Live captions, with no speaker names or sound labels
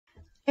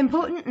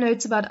Important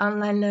notes about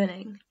online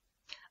learning.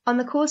 On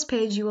the course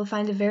page, you will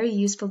find a very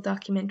useful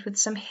document with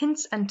some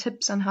hints and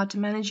tips on how to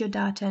manage your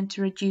data and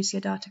to reduce your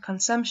data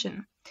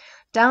consumption.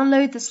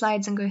 Download the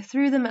slides and go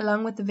through them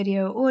along with the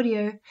video or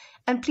audio,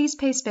 and please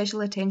pay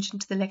special attention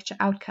to the lecture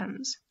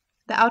outcomes.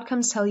 The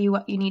outcomes tell you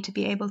what you need to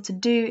be able to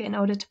do in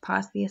order to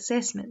pass the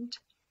assessment.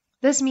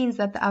 This means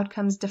that the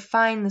outcomes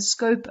define the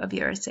scope of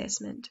your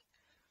assessment.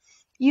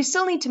 You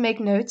still need to make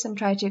notes and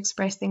try to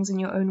express things in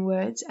your own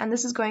words, and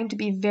this is going to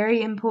be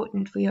very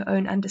important for your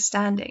own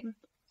understanding.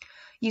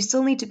 You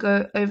still need to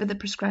go over the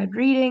prescribed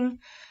reading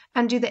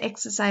and do the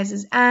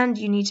exercises, and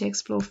you need to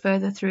explore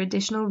further through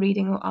additional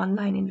reading or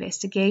online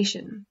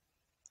investigation.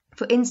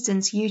 For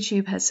instance,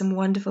 YouTube has some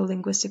wonderful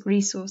linguistic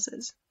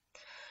resources.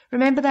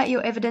 Remember that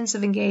your evidence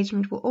of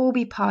engagement will all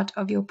be part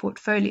of your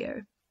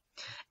portfolio.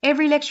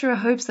 Every lecturer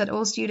hopes that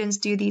all students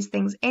do these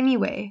things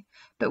anyway,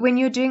 but when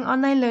you're doing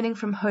online learning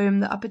from home,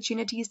 the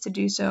opportunities to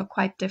do so are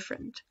quite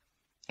different.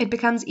 It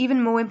becomes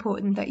even more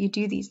important that you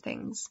do these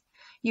things.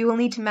 You will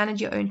need to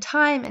manage your own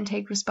time and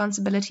take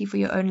responsibility for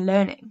your own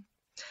learning.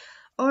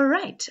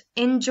 Alright,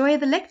 enjoy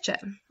the lecture.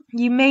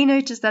 You may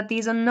notice that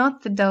these are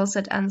not the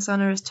dulcet and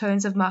sonorous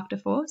tones of Mark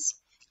DeForce.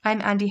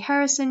 I'm Andy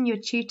Harrison, your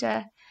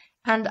tutor,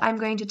 and I'm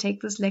going to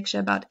take this lecture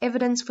about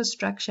evidence for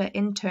structure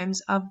in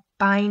terms of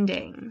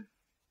binding.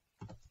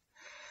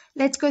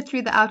 Let's go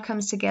through the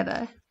outcomes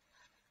together.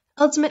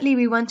 Ultimately,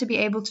 we want to be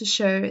able to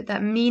show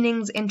that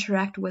meanings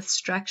interact with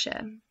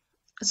structure.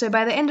 So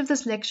by the end of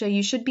this lecture,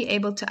 you should be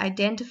able to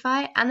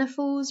identify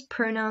anaphors,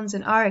 pronouns,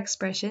 and are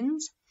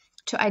expressions,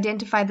 to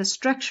identify the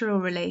structural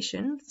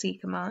relation, C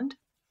command,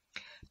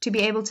 to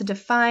be able to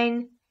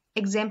define,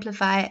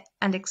 exemplify,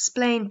 and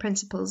explain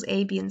principles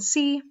A, B, and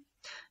C,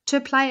 to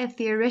apply a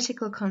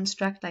theoretical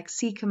construct like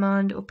C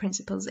command or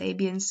principles A,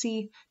 B, and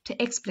C to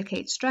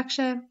explicate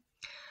structure,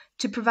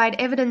 to provide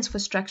evidence for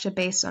structure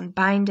based on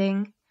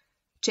binding,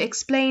 to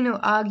explain or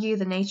argue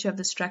the nature of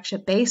the structure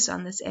based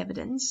on this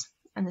evidence,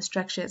 and the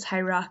structure is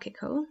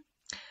hierarchical.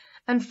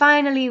 And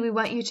finally, we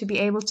want you to be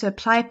able to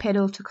apply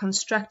PEDAL to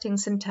constructing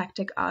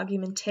syntactic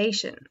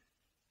argumentation.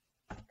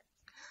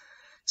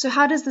 So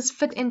how does this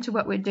fit into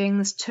what we're doing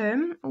this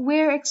term?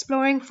 We're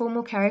exploring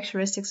formal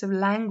characteristics of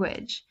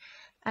language,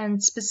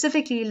 and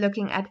specifically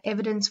looking at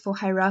evidence for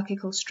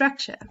hierarchical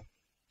structure.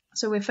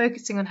 So we're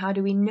focusing on how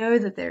do we know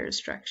that there is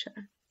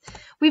structure.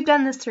 We've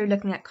done this through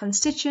looking at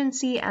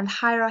constituency and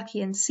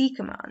hierarchy in C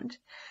command.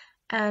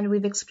 And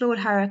we've explored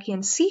hierarchy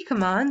in C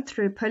command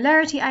through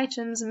polarity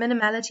items,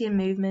 minimality and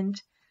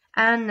movement,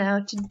 and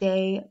now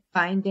today,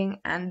 binding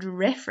and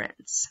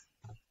reference.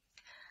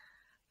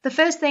 The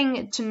first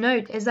thing to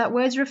note is that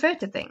words refer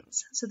to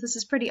things. So this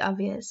is pretty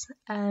obvious.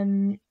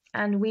 And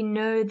we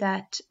know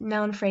that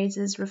noun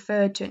phrases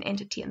refer to an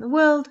entity in the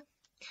world.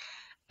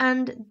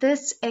 And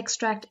this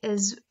extract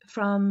is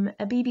from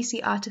a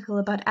BBC article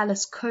about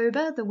Alice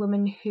Kober, the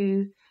woman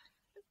who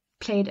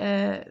played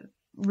a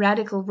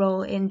radical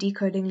role in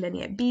decoding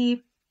linear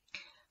B.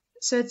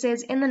 So it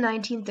says, in the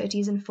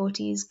 1930s and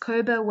 40s,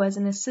 Kober was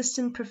an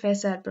assistant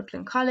professor at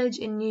Brooklyn College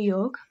in New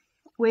York,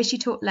 where she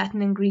taught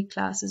Latin and Greek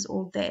classes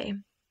all day.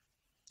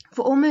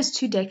 For almost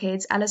 2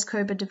 decades, Alice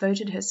Kober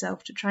devoted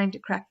herself to trying to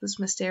crack this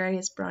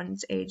mysterious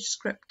Bronze Age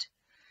script.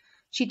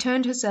 She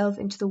turned herself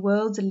into the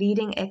world's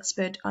leading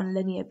expert on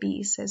linear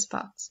B, says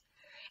Fox.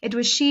 It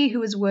was she who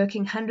was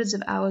working hundreds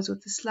of hours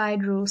with the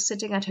slide rule,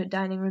 sitting at her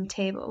dining room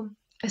table,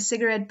 a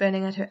cigarette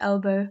burning at her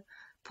elbow,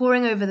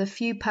 poring over the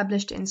few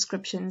published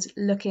inscriptions,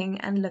 looking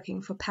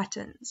for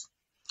patterns.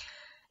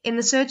 In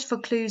the search for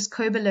clues,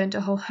 Kober learned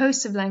a whole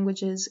host of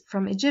languages,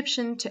 from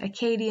Egyptian to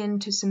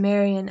Akkadian to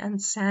Sumerian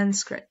and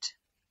Sanskrit.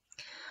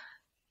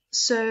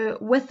 So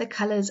with the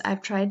colors,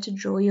 I've tried to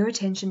draw your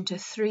attention to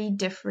 3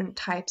 different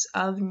types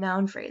of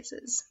noun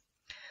phrases.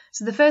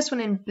 So the first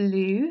one in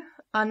blue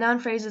are noun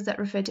phrases that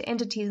refer to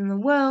entities in the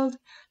world,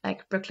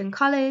 like Brooklyn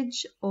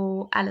College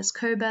or Alice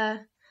Kober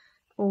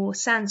or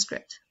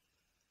Sanskrit.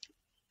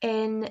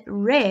 In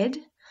red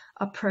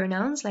are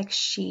pronouns like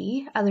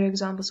she. Other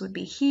examples would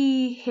be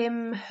he,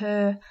 him,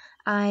 her,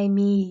 I,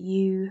 me,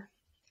 you,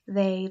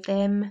 they,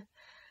 them.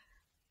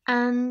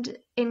 And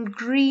in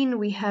green,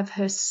 we have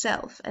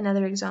herself.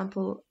 Another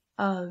example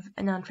of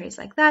a noun phrase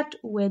like that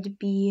would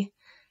be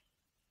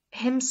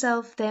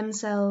himself,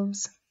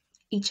 themselves,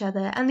 each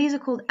other. And these are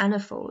called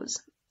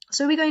anaphors.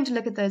 So we're going to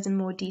look at those in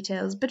more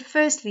details. But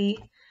firstly,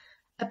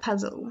 a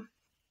puzzle.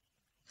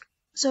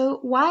 So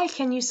why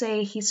can you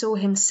say he saw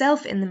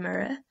himself in the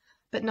mirror,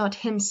 but not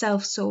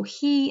himself saw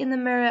he in the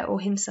mirror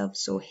or himself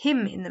saw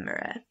him in the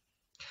mirror?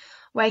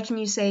 Why can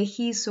you say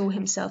he saw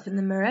himself in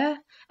the mirror,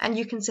 and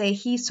you can say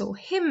he saw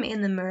him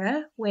in the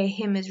mirror, where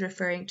him is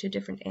referring to a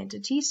different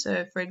entity?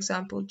 So, for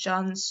example,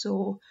 John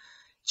saw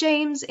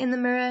James in the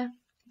mirror,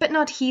 but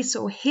not he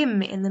saw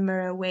him in the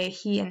mirror, where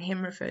he and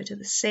him refer to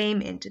the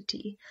same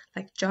entity,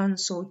 like John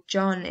saw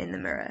John in the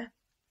mirror.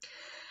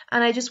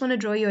 And I just want to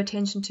draw your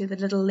attention to the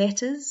little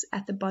letters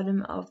at the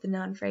bottom of the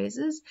noun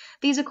phrases.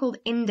 These are called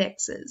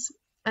indexes,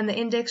 and the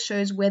index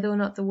shows whether or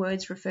not the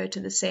words refer to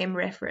the same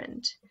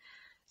referent.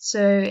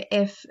 So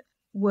if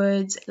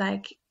words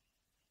like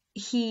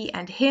he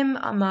and him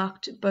are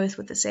marked both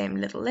with the same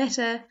little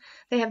letter,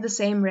 they have the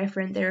same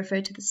referent, they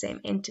refer to the same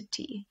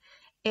entity.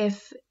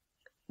 If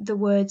the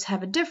words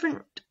have a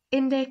different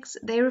index,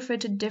 they refer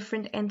to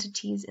different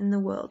entities in the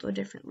world or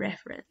different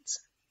referents.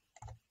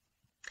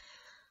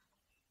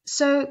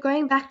 So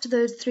going back to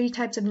those three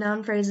types of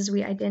noun phrases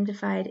we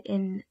identified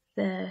in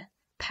the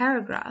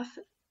paragraph,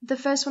 the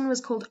first one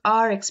was called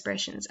R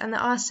expressions, and the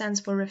R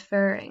stands for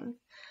referring.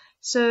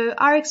 So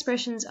R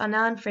expressions are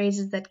noun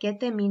phrases that get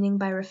their meaning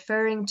by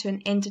referring to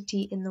an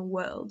entity in the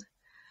world.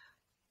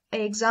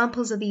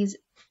 Examples of these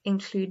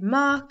include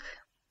mark,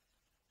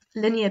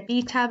 linear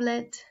B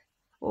tablet,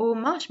 or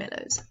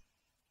marshmallows.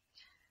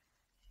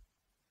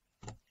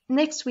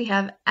 Next we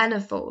have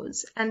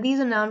anaphors, and these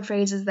are noun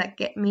phrases that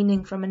get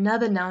meaning from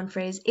another noun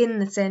phrase in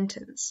the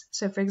sentence.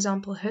 So for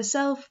example,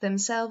 herself,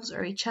 themselves,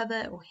 or each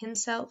other, or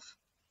himself.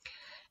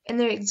 In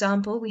their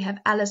example, we have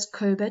Alice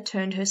Kober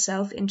turned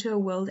herself into a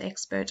world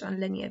expert on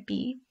linear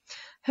B.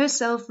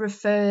 Herself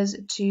refers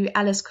to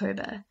Alice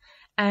Kober,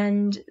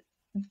 and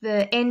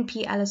the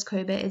NP Alice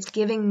Kober is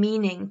giving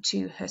meaning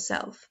to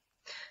herself.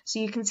 So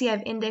you can see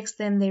I've indexed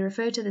them, they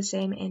refer to the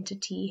same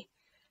entity,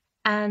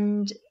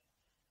 and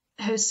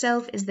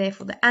herself is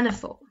therefore the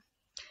anaphor.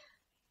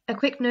 A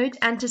quick note,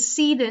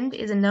 antecedent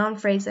is a noun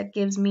phrase that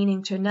gives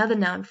meaning to another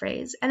noun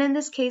phrase, and in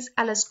this case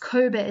Alice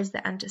Kober is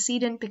the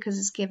antecedent because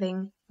it's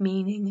giving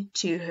meaning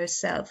to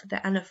herself, the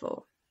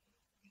anaphor.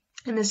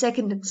 In the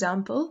second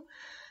example,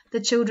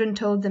 the children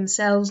told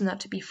themselves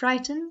not to be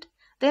frightened.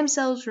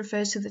 Themselves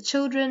refers to the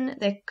children,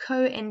 they're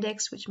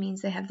co-indexed, which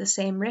means they have the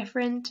same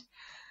referent,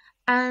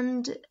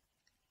 and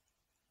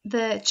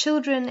the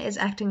children is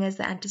acting as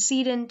the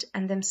antecedent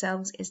and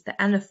themselves is the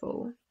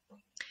anaphor.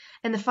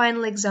 In the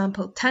final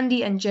example,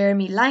 Tundi and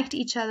Jeremy liked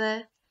each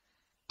other.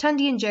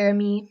 Tundi and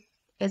Jeremy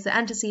is the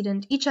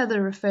antecedent. Each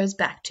other refers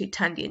back to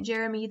Tundi and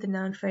Jeremy, the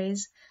noun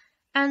phrase,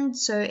 and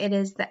so it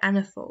is the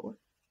anaphor.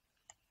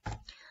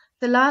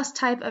 The last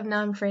type of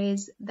noun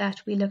phrase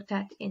that we looked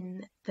at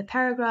in the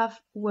paragraph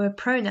were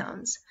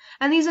pronouns,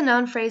 and these are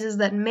noun phrases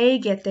that may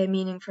get their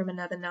meaning from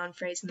another noun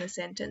phrase in the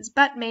sentence,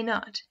 but may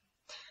not.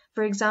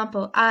 For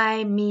example,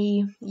 I,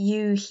 me,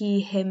 you, he,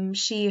 him,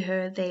 she,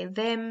 her, they,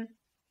 them.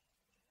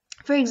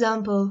 For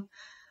example,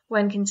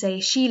 one can say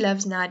she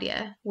loves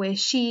Nadia, where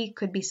she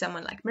could be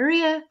someone like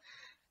Maria,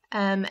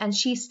 and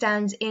she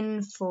stands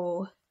in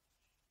for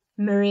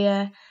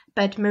Maria,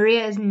 but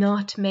Maria is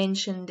not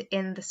mentioned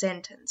in the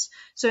sentence.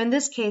 So in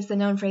this case, the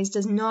noun phrase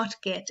does not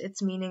get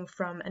its meaning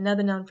from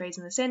another noun phrase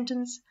in the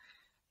sentence,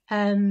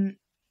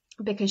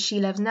 because she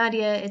loves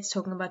Nadia, it's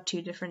talking about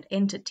two different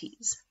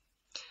entities.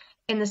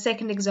 In the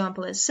second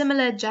example is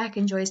similar. Jack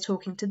enjoys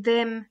talking to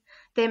them.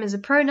 Them is a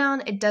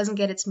pronoun. It doesn't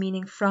get its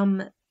meaning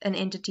from an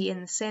entity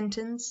in the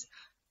sentence,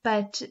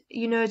 but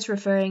you know it's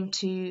referring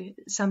to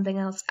something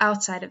else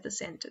outside of the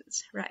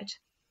sentence, right?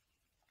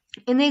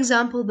 In the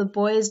example, the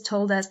boys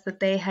told us that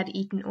they had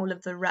eaten all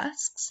of the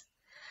rusks.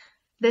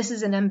 This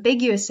is an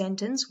ambiguous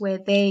sentence where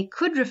they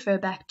could refer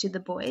back to the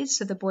boys.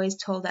 So the boys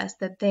told us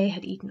that they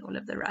had eaten all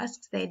of the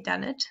rusks. They had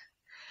done it.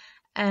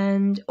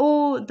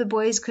 Or the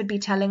boys could be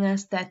telling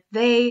us that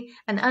they,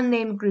 an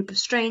unnamed group of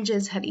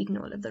strangers, had eaten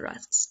all of the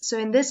rusks. So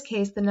in this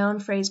case, the noun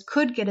phrase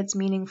could get its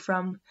meaning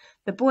from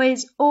the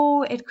boys,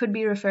 or it could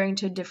be referring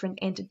to a different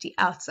entity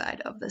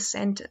outside of the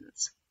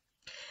sentence.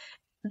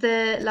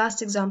 The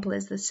last example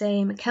is the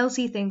same.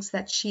 Kelsey thinks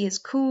that she is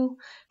cool.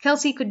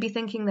 Kelsey could be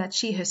thinking that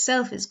she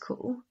herself is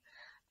cool.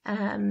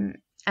 And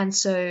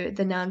so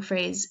the noun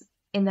phrase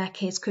in that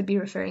case could be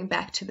referring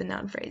back to the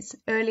noun phrase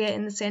earlier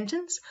in the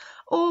sentence.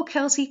 Or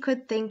Kelsey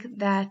could think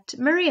that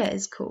Maria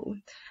is cool,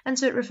 and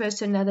so it refers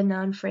to another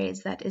noun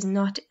phrase that is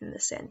not in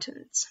the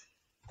sentence.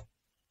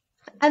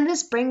 And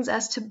this brings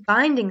us to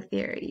binding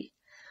theory.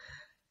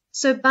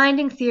 So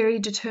binding theory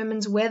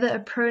determines whether a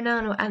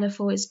pronoun or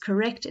anaphor is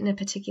correct in a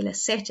particular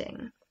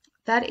setting.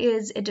 That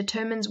is, it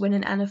determines when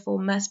an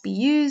anaphor must be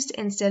used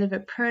instead of a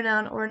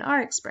pronoun or an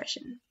R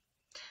expression.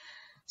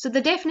 So the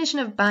definition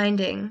of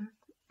binding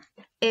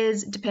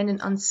is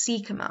dependent on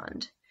C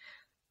command.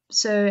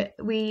 So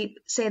we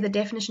say the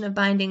definition of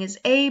binding is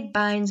A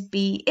binds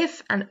B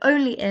if and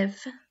only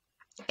if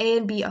A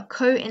and B are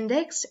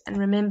co-indexed. And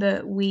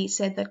remember, we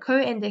said that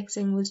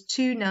co-indexing was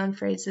two noun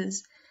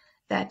phrases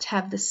that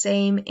have the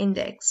same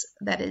index.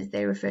 That is,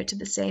 they refer to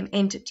the same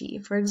entity.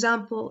 For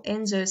example,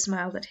 Enzo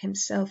smiled at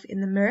himself in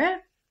the mirror.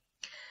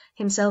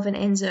 Himself and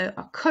Enzo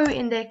are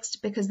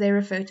co-indexed because they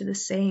refer to the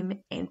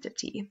same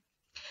entity.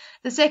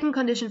 The second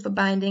condition for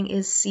binding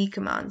is C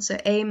command. So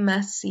A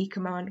must C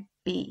command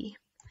B.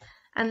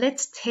 And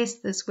let's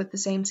test this with the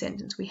same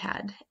sentence we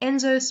had.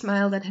 Enzo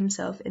smiled at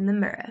himself in the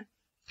mirror.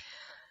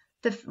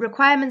 The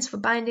requirements for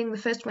binding, the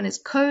first one is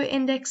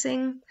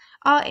co-indexing.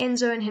 Are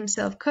Enzo and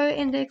himself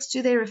co-indexed?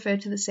 Do they refer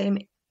to the same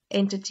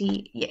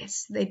entity?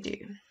 Yes, they do.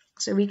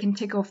 So we can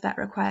tick off that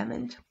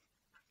requirement.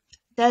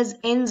 Does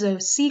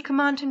Enzo C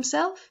command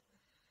himself?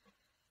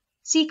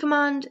 C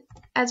command,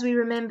 as we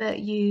remember,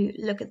 you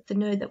look at the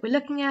node that we're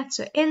looking at.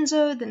 So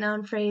Enzo, the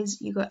noun phrase,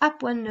 you go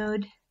up one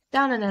node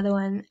down another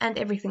one, and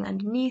everything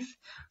underneath.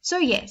 So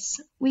yes,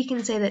 we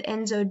can say that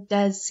Enzo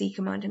does see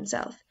command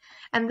himself.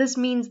 And this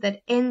means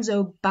that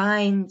Enzo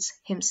binds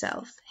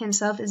himself.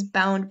 Himself is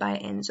bound by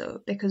Enzo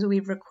because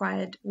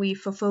we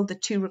fulfilled the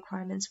 2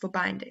 requirements for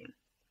binding.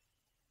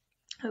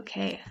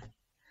 Okay.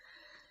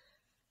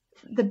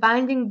 The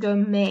binding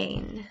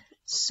domain.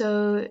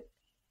 So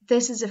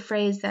this is a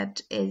phrase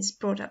that is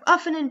brought up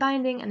often in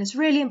binding, and it's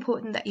really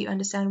important that you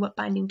understand what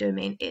binding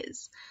domain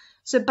is.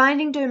 So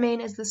binding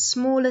domain is the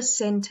smallest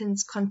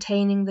sentence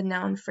containing the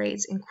noun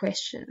phrase in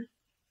question.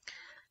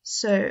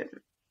 So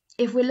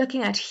if we're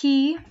looking at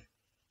he,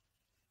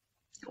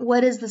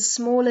 what is the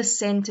smallest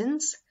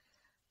sentence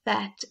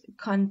that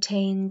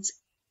contains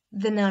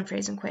the noun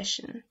phrase in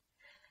question?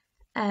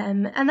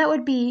 And that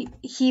would be,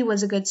 he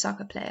was a good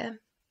soccer player,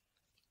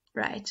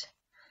 right?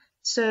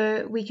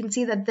 So we can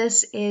see that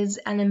this is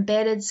an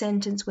embedded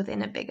sentence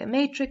within a bigger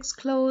matrix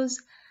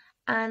clause,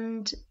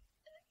 and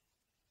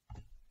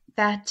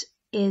that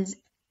is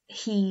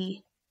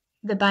he,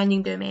 the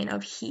binding domain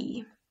of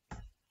he,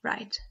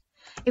 right?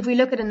 If we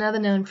look at another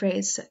noun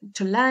phrase,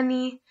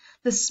 Tulani,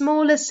 the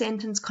smallest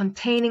sentence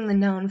containing the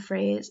noun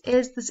phrase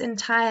is this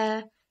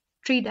entire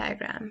tree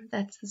diagram.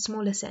 That's the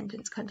smallest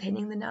sentence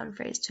containing the noun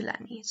phrase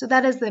Tulani. So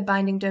that is the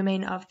binding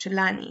domain of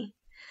Tulani.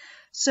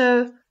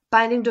 So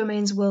binding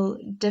domains will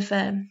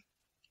differ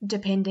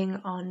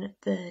depending on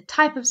the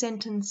type of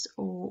sentence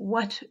or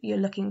what you're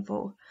looking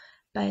for,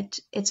 but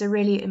it's a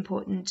really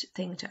important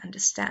thing to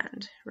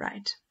understand,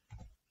 right?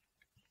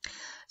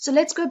 So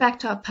let's go back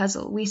to our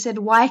puzzle. We said,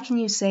 why can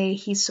you say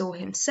he saw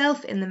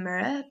himself in the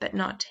mirror, but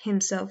not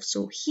himself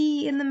saw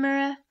he in the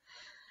mirror?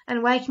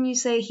 And why can you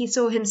say he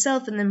saw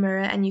himself in the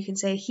mirror, and you can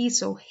say he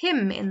saw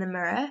him in the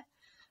mirror,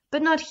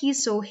 but not he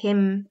saw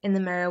him in the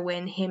mirror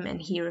when him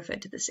and he refer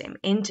to the same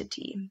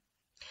entity?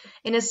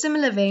 In a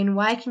similar vein,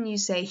 why can you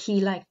say he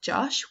liked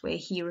Josh, where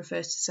he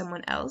refers to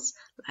someone else,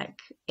 like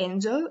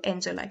Enzo,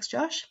 Enzo likes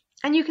Josh?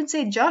 And you can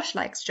say Josh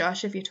likes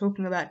Josh if you're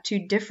talking about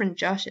 2 different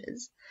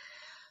Joshes.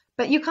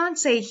 But you can't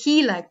say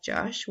he liked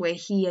Josh, where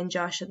he and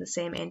Josh are the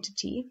same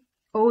entity,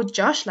 or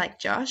Josh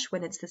liked Josh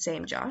when it's the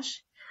same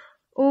Josh,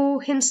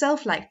 or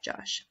himself liked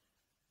Josh.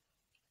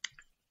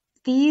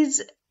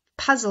 These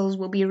puzzles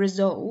will be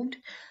resolved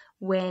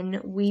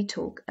when we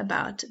talk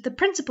about the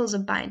principles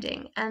of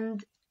binding.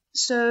 And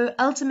so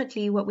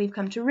ultimately what we've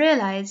come to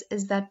realize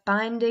is that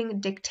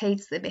binding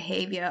dictates the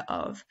behavior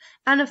of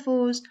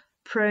anaphors,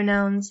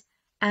 pronouns,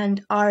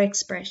 and R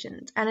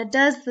expressions. And it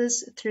does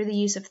this through the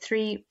use of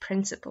 3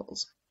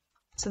 principles.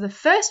 So the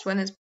first one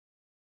is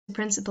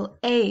principle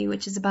A,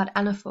 which is about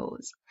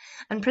anaphors.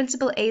 And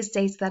principle A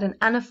states that an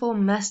anaphor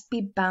must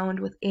be bound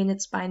within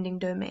its binding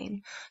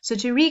domain. So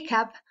to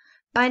recap,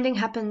 binding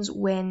happens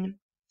when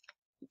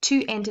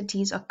 2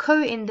 entities are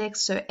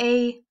co-indexed. So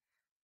A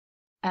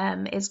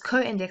is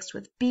co-indexed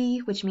with B,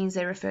 which means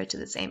they refer to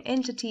the same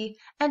entity,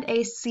 and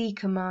AC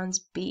commands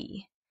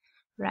B,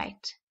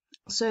 right?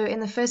 So in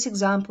the first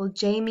example,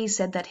 Jamie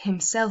said that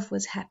himself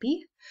was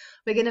happy.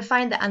 We're going to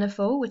find the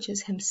anaphor, which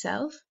is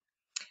himself,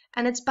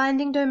 and its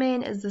binding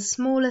domain is the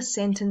smallest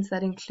sentence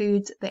that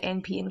includes the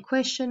NP in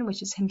question,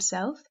 which is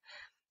himself,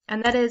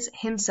 and that is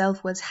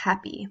himself was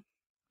happy,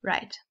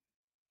 right?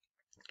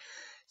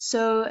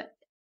 So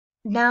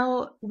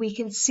now we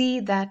can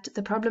see that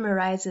the problem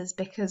arises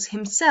because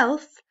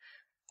himself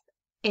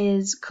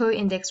is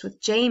co-indexed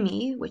with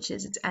Jamie, which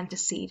is its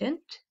antecedent,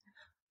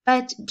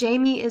 but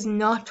Jamie is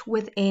not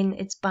within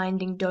its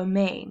binding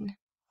domain.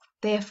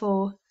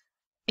 Therefore,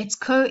 it's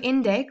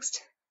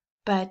co-indexed,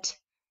 but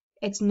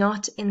it's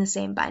not in the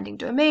same binding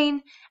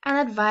domain, and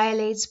that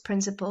violates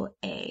principle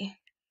A.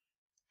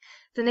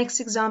 The next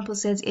example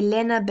says,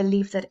 Elena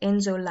believed that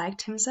Enzo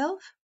liked himself.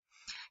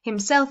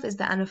 Himself is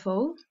the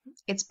anaphor.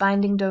 Its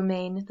binding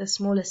domain, the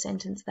smallest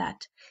sentence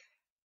that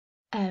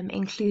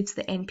includes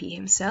the NP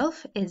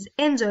himself, is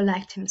Enzo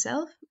liked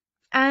himself.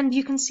 And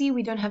you can see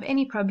we don't have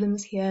any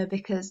problems here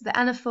because the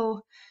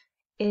anaphor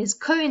is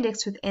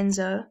co-indexed with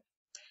Enzo.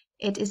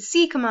 It is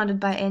C commanded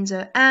by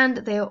Enzo, and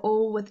they are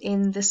all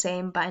within the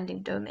same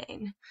binding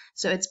domain.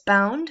 So it's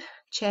bound,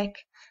 check,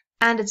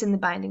 and it's in the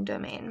binding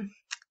domain.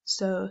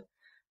 So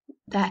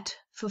that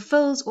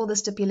fulfills all the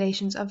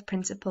stipulations of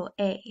principle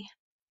A.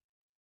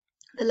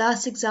 The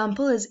last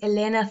example is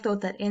Elena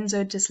thought that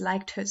Enzo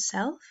disliked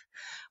herself.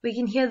 We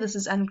can hear this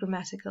is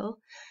ungrammatical.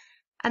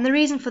 And the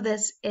reason for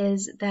this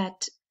is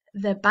that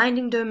the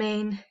binding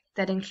domain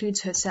that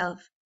includes herself,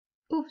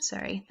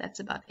 that's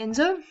about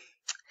Enzo.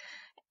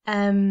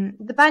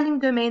 The binding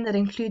domain that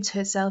includes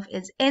herself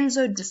is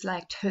Enzo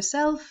disliked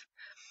herself.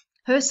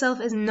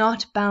 Herself is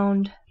not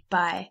bound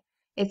by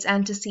its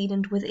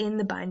antecedent within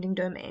the binding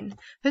domain.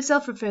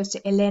 Herself refers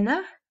to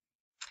Elena,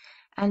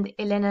 and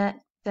Elena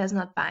does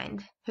not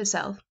bind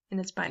herself in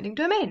its binding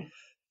domain.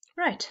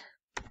 Right.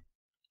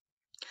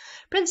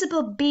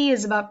 Principle B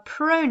is about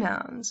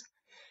pronouns.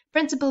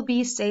 Principle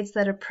B states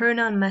that a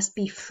pronoun must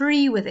be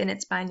free within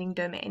its binding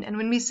domain. And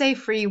when we say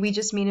free, we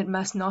just mean it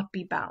must not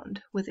be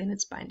bound within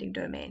its binding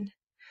domain.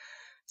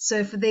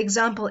 So for the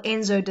example,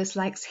 Enzo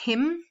dislikes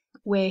him,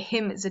 where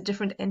him is a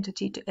different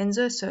entity to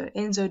Enzo, so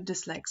Enzo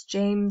dislikes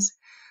James.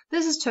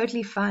 This is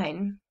totally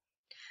fine.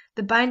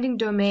 The binding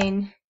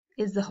domain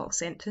is the whole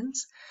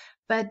sentence,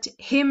 but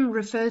him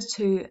refers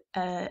to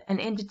an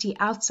entity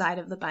outside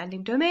of the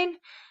binding domain,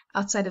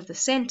 outside of the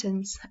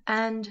sentence,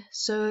 and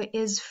so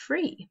is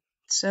free.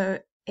 So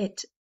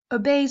it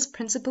obeys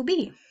principle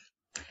B.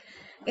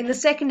 In the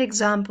second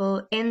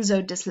example,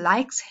 Enzo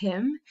dislikes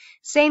him.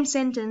 Same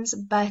sentence,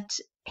 but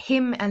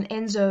him and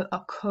Enzo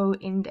are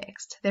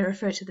co-indexed. They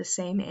refer to the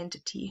same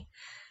entity.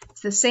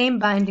 It's the same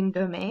binding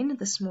domain,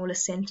 the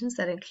smallest sentence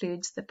that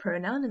includes the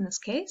pronoun in this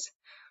case.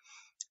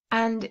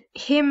 And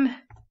him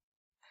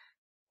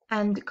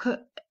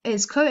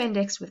is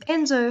co-indexed with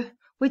Enzo,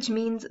 which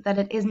means that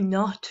it is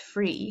not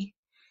free.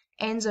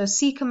 Enzo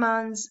C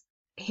commands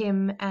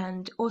him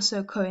and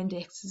also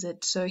co-indexes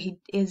it, so he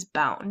is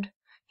bound.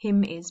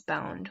 Him is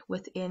bound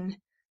within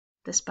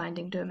this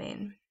binding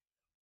domain.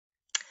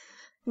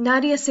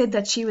 Nadia said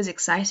that she was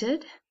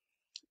excited.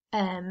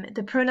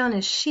 The pronoun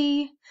is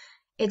she.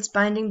 Its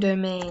binding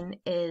domain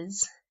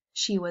is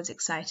she was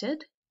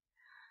excited.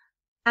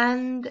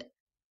 And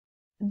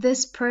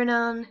this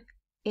pronoun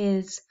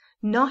is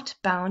not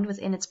bound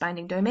within its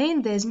binding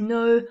domain. There's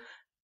no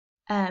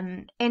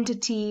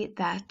entity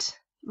that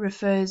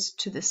refers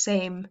to the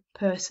same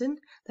person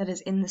that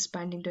is in this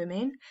binding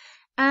domain.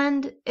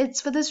 And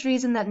it's for this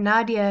reason that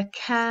Nadia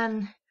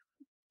can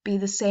be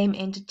the same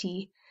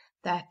entity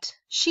that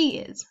she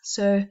is.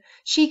 So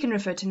she can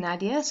refer to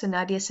Nadia. So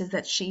Nadia says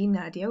that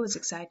Nadia, was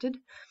excited.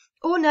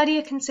 Or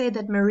Nadia can say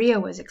that Maria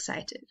was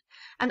excited.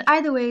 And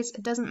either ways,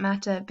 it doesn't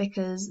matter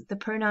because the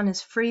pronoun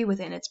is free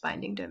within its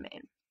binding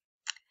domain.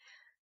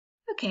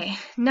 Okay,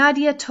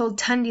 Nadia told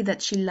Tandi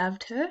that she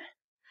loved her.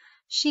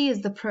 She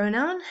is the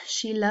pronoun.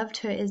 She loved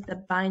her is the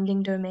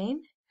binding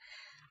domain.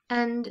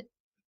 And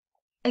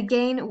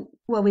again,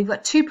 well, we've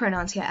got two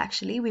pronouns here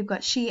actually. We've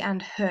got she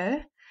and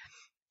her.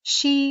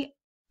 She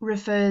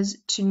refers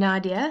to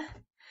Nadia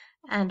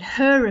and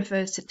her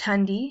refers to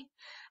Tandi.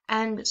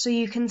 And so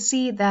you can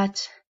see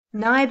that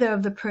neither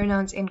of the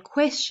pronouns in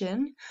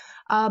question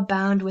are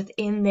bound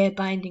within their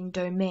binding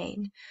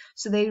domain.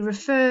 So they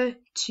refer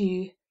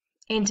to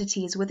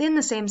entities within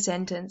the same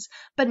sentence,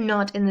 but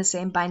not in the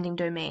same binding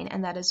domain.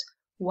 And that is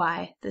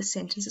why this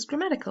sentence is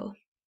grammatical.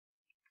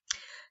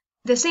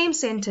 The same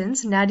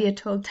sentence, Nadia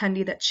told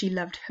Tandi that she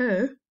loved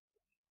her,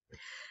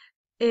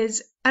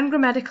 is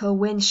ungrammatical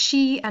when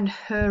she and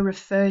her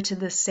refer to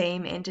the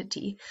same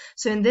entity.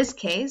 So in this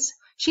case,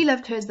 she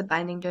loved her is the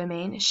binding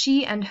domain.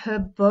 She and her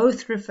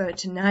both refer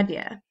to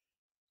Nadia.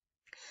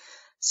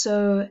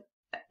 So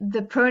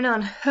the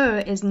pronoun her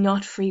is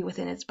not free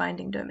within its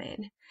binding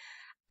domain.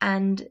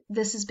 And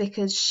this is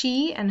because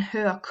she and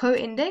her are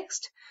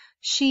co-indexed.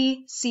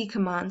 She C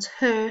commands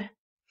her,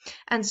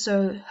 and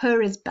so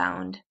her is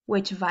bound,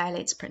 which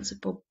violates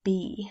principle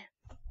B.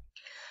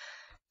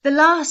 The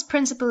last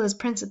principle is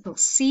principle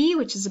C,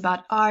 which is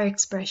about R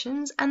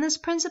expressions, and this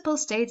principle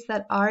states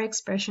that R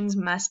expressions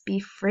must be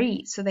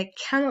free, so they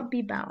cannot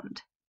be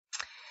bound.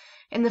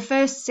 In the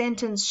first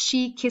sentence,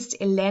 she kissed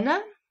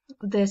Elena.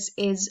 This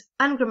is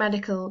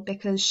ungrammatical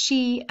because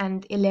she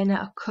and Elena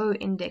are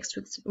co-indexed,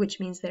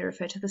 which means they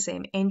refer to the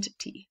same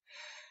entity.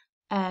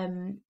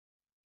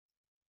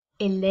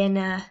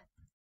 Elena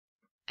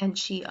and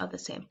she are the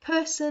same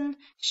person.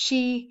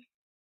 She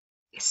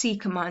C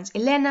commands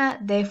Elena,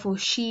 therefore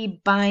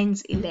she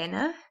binds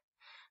Elena.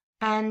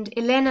 And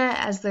Elena,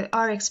 as the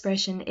R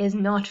expression, is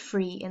not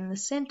free in the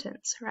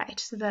sentence, right?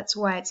 So that's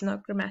why it's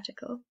not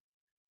grammatical.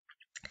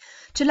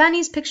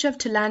 Tulani's picture of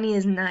Tulani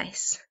is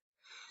nice.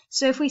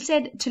 So if we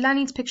said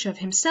Tulani's picture of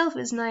himself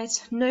is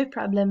nice, no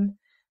problem.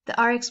 The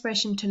R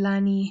expression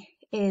Tulani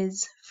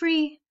is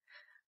free,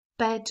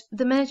 but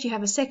the minute you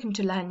have a second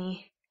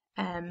Tulani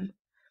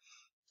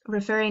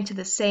referring to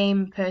the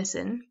same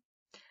person,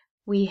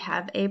 we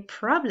have a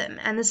problem.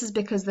 And this is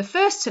because the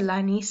first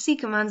Tulani, C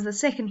commands the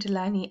second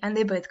Tulani, and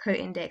they're both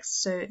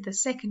co-indexed. So the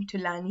second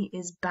Tulani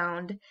is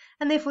bound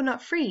and therefore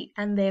not free,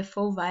 and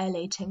therefore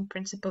violating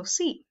principle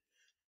C.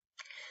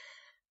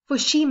 For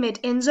she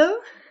met Enzo,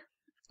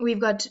 we've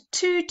got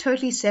two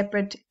totally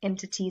separate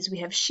entities. We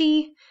have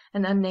she,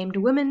 an unnamed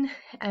woman,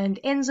 and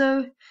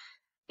Enzo.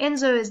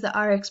 Enzo is the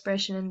R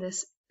expression in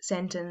this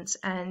sentence,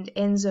 and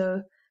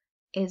Enzo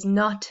is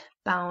not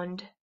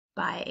bound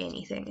by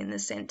anything in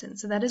this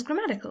sentence. So that is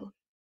grammatical.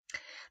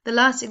 The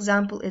last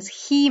example is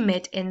he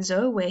met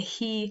Enzo, where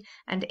he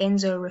and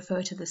Enzo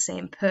refer to the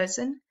same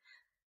person.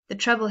 The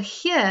trouble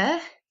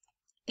here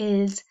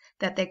is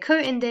that they're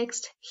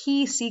co-indexed.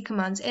 He C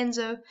commands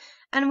Enzo,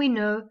 and we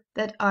know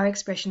that R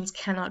expressions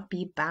cannot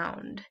be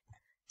bound.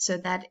 So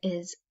that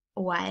is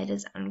why it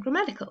is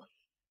ungrammatical.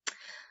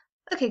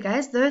 Okay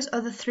guys, those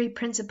are the three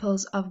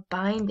principles of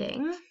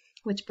binding,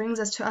 which brings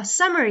us to our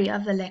summary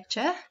of the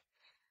lecture.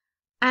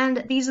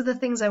 And these are the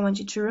things I want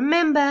you to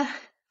remember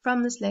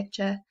from this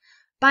lecture.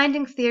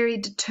 Binding theory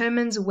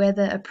determines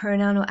whether a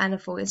pronoun or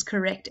anaphor is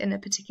correct in a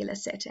particular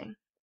setting.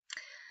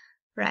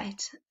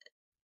 Right.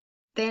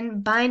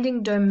 Then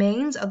binding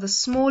domains are the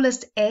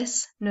smallest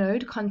S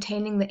node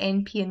containing the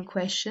NP in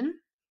question.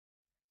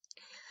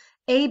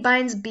 A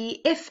binds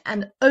B if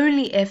and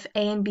only if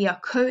A and B are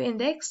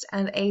co-indexed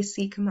and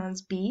AC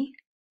commands B.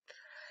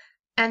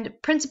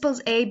 And principles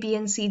A, B,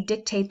 and C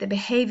dictate the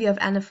behavior of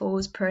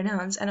anaphors,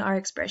 pronouns, and R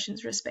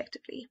expressions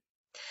respectively.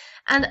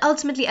 And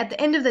ultimately, at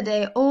the end of the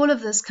day, all of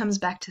this comes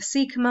back to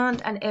C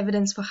command and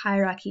evidence for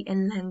hierarchy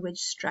in language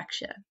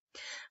structure.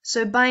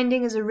 So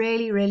binding is a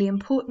really, really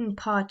important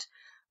part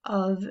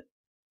of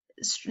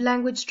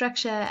language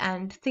structure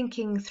and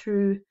thinking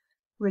through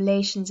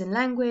relations in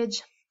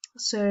language.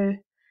 So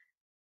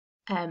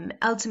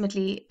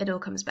ultimately, it all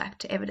comes back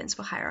to evidence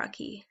for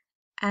hierarchy.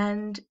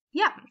 And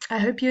yeah, I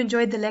hope you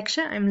enjoyed the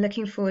lecture. I'm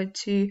looking forward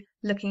to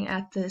looking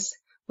at this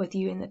with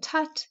you in the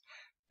TUT,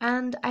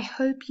 and I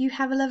hope you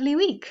have a lovely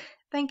week.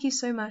 Thank you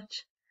so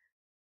much.